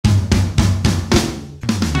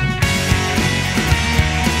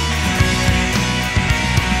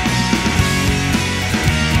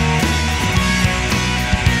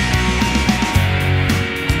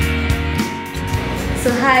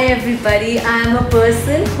Hi everybody, I am a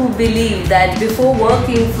person who believes that before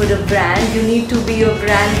working for a brand, you need to be a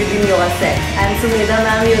brand within yourself. And Sumedha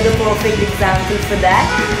ma'am, you're the perfect example for that,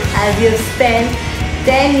 as you have spent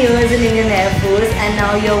 10 years in Indian Air Force and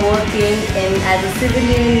now you're working as a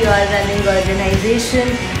civilian, you are running organization,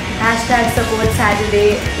 hashtag support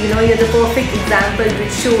Saturday. You're the perfect example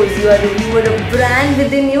which shows you were a brand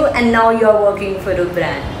within you and now you're working for a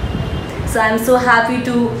brand. So I'm so happy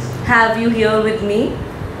to have you here with me.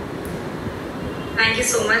 Thank you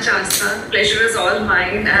so much, Asta. Pleasure is all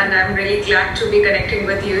mine, and I'm really glad to be connecting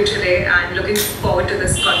with you today and looking forward to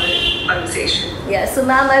this conversation. Yeah, so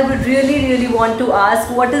ma'am, I would really want to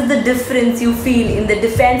ask, what is the difference you feel in the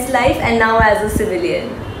defense life and now as a civilian?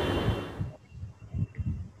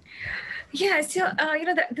 Yeah, so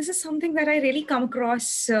this is something that I really come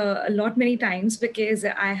across a lot many times because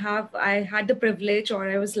I had the privilege, or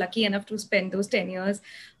I was lucky enough to spend those 10 years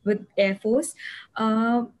with Air Force.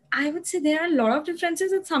 I would say there are a lot of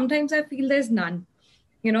differences, and sometimes I feel there's none.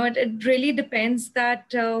 It really depends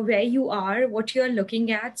that where you are, what you're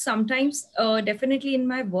looking at. Sometimes, definitely in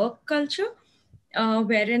my work culture,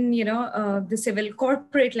 wherein the civil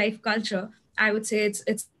corporate life culture, I would say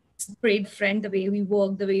it's great friend, the way we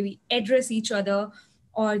work, the way we address each other,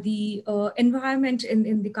 or the environment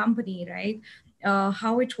in the company, right?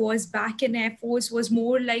 How it was back in Air Force was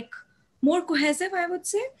more cohesive, I would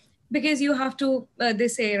say, because you have to, they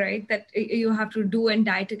say, right, that you have to do and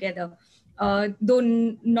die together. Though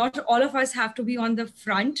not all of us have to be on the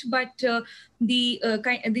front, but the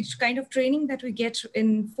kind of training that we get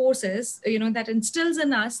in forces, that instills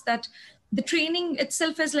in us that the training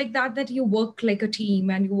itself is like that you work like a team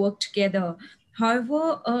and you work together.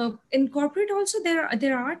 However, in corporate also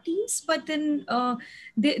there are teams, but then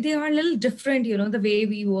they are a little different, the way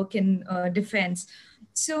we work in defense.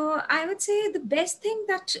 So I would say the best thing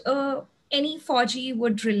that any Fauji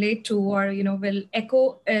would relate to, or will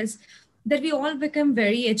echo, is that we all become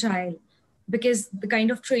very agile, because the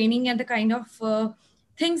kind of training and the kind of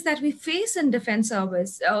things that we face in defense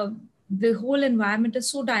service, the whole environment is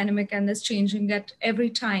so dynamic and is changing at every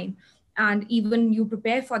time. And even you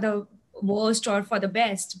prepare for the worst or for the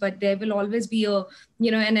best, but there will always be an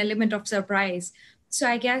element of surprise. So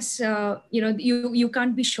I guess you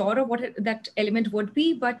can't be sure of what that element would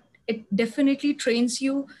be, but it definitely trains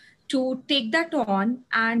you to take that on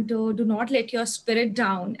and do not let your spirit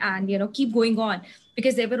down, and keep going on,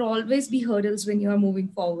 because there will always be hurdles when you are moving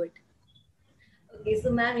forward. Okay, so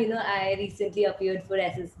ma'am, I recently appeared for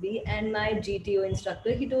SSB and my GTO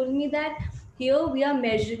instructor, he told me that here we are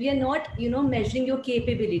not, measuring your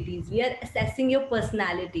capabilities. We are assessing your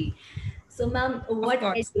personality. So ma'am, Of what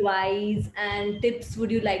course. advice and tips would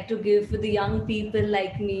you like to give for the young people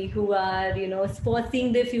like me who are,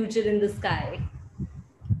 foreseeing their future in the sky?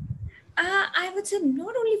 I would say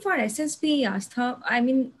not only for SSB, Astha. I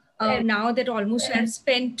mean, now that almost I've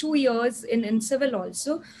spent 2 years in civil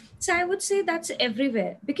also. So I would say that's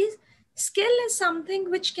everywhere, because skill is something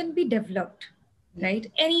which can be developed, right?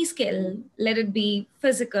 Any skill, let it be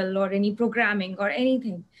physical or any programming or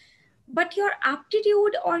anything. But your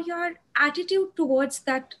aptitude or your attitude towards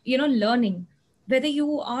that, learning, whether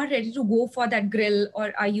you are ready to go for that grill,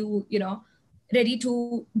 or are you, ready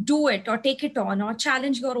to do it or take it on or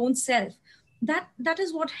challenge your own self, that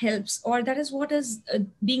is what helps, or that is what is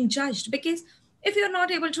being judged. Because if you're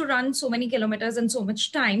not able to run so many kilometers in so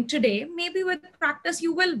much time today, maybe with practice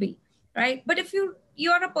you will be, right? But if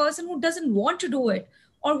you're a person who doesn't want to do it,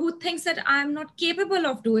 or who thinks that I'm not capable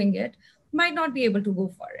of doing it, might not be able to go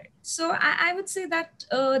for it. So I would say that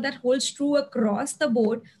that holds true across the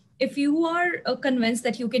board. If you are convinced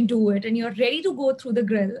that you can do it and you're ready to go through the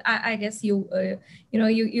grill, I guess you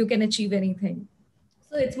can achieve anything.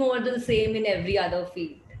 So it's more the same in every other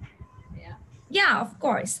field. Yeah. Yeah, of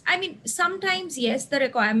course. I mean, sometimes, yes, the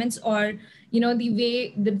requirements, or, the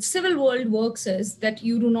way the civil world works is that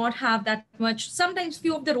you do not have that much. Sometimes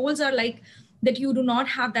few of the roles are like that you do not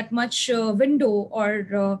have that much window,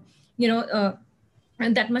 or,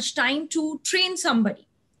 and that much time to train somebody.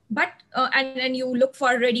 But, and you look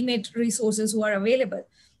for ready-made resources who are available.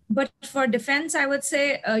 But for defense, I would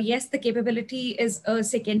say, yes, the capability is a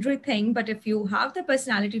secondary thing. But if you have the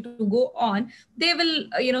personality to go on, they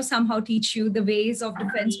will, somehow teach you the ways of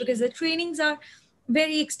defense, because the trainings are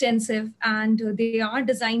very extensive, and they are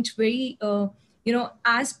designed very,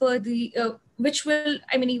 as per the, which will,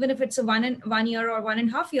 I mean, even if it's a 1 year or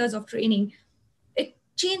 1.5 years of training, it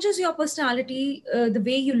changes your personality, the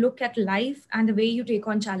way you look at life and the way you take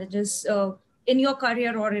on challenges in your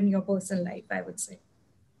career or in your personal life, I would say.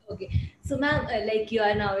 Okay. So, ma'am, like you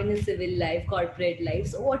are now in a civil life, corporate life.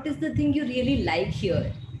 So, what is the thing you really like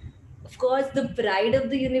here? Of course, the pride of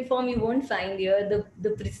the uniform you won't find here, the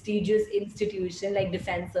prestigious institution like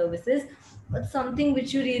defense services, but something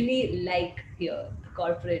which you really like here, the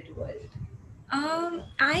corporate world.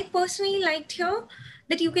 I personally liked here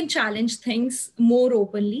that you can challenge things more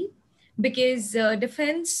openly because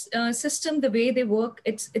defense system, the way they work,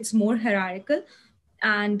 it's more hierarchical,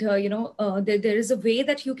 and there is a way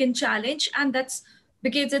that you can challenge, and that's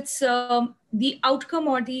because it's the outcome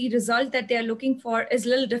or the result that they are looking for is a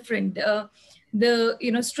little different. The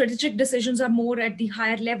strategic decisions are more at the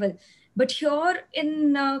higher level, but here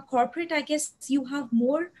in corporate, I guess you have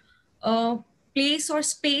more. Place or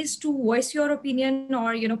space to voice your opinion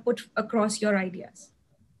or put across your ideas.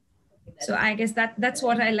 Okay, So that's I guess that's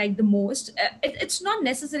what I like the most. It's not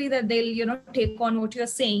necessary that they'll take on what you're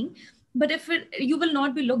saying, but if you will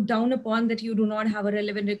not be looked down upon that you do not have a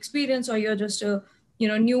relevant experience or you're just a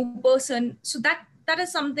new person. So that is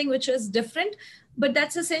something which is different, but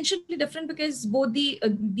that's essentially different because both the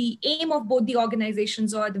aim of both the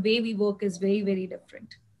organizations or the way we work is very, very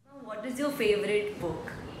different. what is your favorite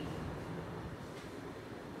book?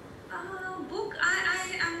 Book,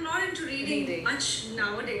 I am not into reading much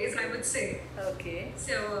nowadays, I would say. Okay.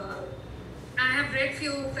 So I have read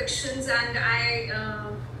few fictions, and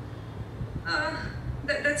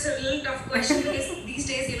that's a little tough question because these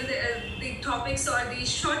days, the topics or the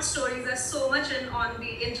short stories are so much on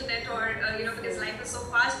the internet, or because life is so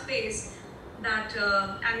fast paced that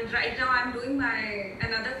and right now I'm doing my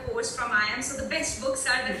another course from IIM, so the best books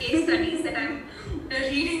are the case studies that I'm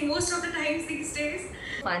reading most of the times these days.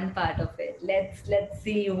 Fun part of it. Let's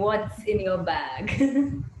see what's in your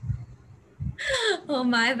bag. Oh,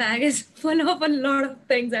 my bag is full of a lot of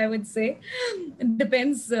things, I would say. It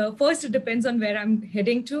depends. First, it depends on where I'm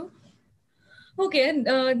heading to. Okay,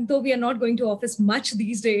 though we are not going to office much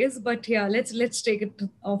these days, but yeah, let's take it to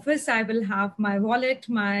office. I will have my wallet,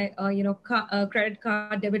 my credit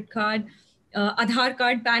card, debit card, Aadhaar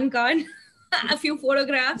card, PAN card, a few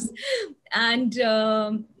photographs, and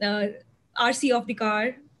RC of the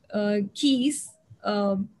car, keys,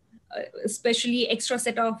 especially extra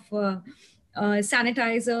set of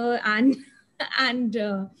sanitizer and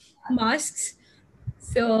and masks.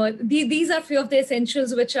 So these are few of the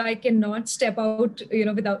essentials which I cannot step out,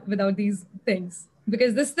 without these things.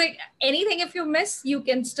 Because this thing, anything if you miss, you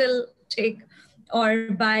can still take or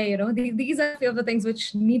buy. These are few of the things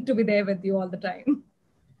which need to be there with you all the time.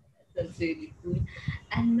 That's really cool.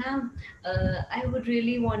 And ma'am, I would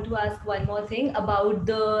really want to ask one more thing about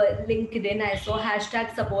the LinkedIn. I saw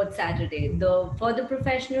hashtag support Saturday, the for the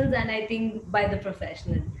professionals and I think by the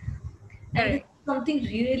professionals. And this Correct. is something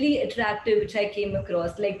really attractive which I came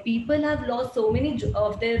across. Like people have lost so many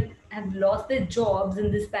of their have lost their jobs in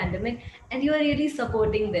this pandemic, and you are really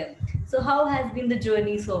supporting them. So how has been the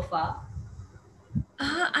journey so far?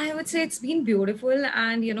 I would say it's been beautiful,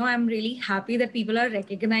 and I'm really happy that people are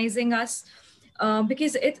recognizing us,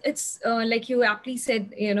 because it's like you aptly said,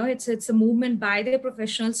 it's a movement by the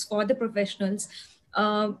professionals for the professionals.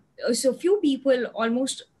 Uh, so few people,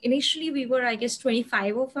 almost initially we were, I guess,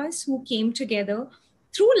 25 of us who came together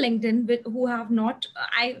through LinkedIn, who have not.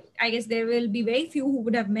 I guess there will be very few who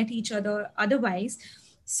would have met each other otherwise.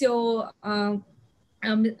 So.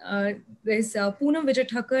 There's Poonam Vijay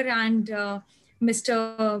Thakur and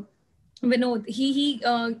Mr. Vinod.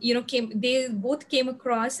 Came. They both came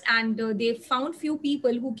across, and they found few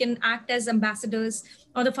people who can act as ambassadors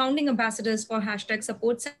or the founding ambassadors for hashtag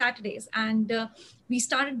Support Saturdays. And we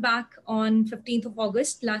started back on 15th of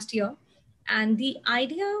August last year. And the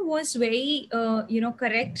idea was very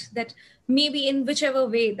correct, that maybe in whichever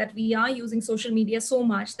way that we are using social media so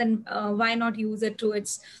much, then why not use it to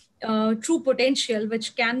its true potential,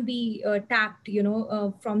 which can be tapped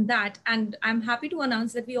from that. And I'm happy to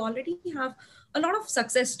announce that we already have a lot of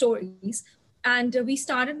success stories, and we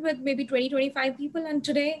started with maybe 20-25 people, and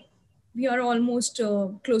today we are almost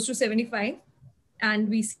close to 75, and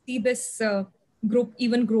we see this group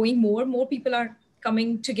even growing more people are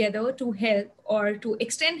coming together to help or to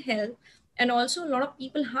extend help. And also a lot of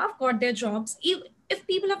people have got their jobs. If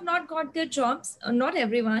people have not got their jobs, not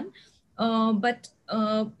everyone, but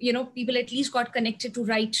people at least got connected to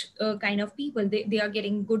right kind of people. They are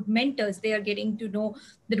getting good mentors. They are getting to know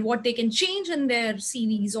that what they can change in their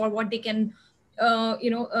CVs, or what they can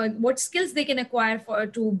what skills they can acquire for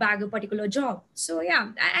to bag a particular job. So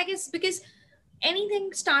yeah, I guess because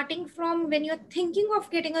anything starting from when you're thinking of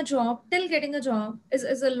getting a job till getting a job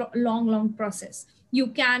is a long process. You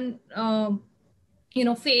can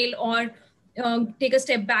fail or take a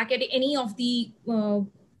step back at any of the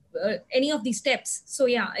any of these steps. So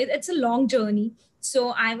yeah, it's a long journey.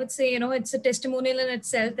 So I would say, it's a testimonial in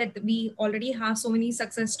itself that we already have so many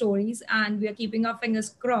success stories, and we are keeping our fingers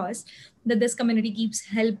crossed that this community keeps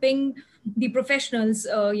helping the professionals,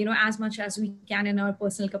 as much as we can in our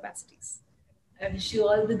personal capacities. I wish you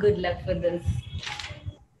all the good luck for this.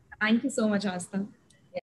 Thank you so much, Asta.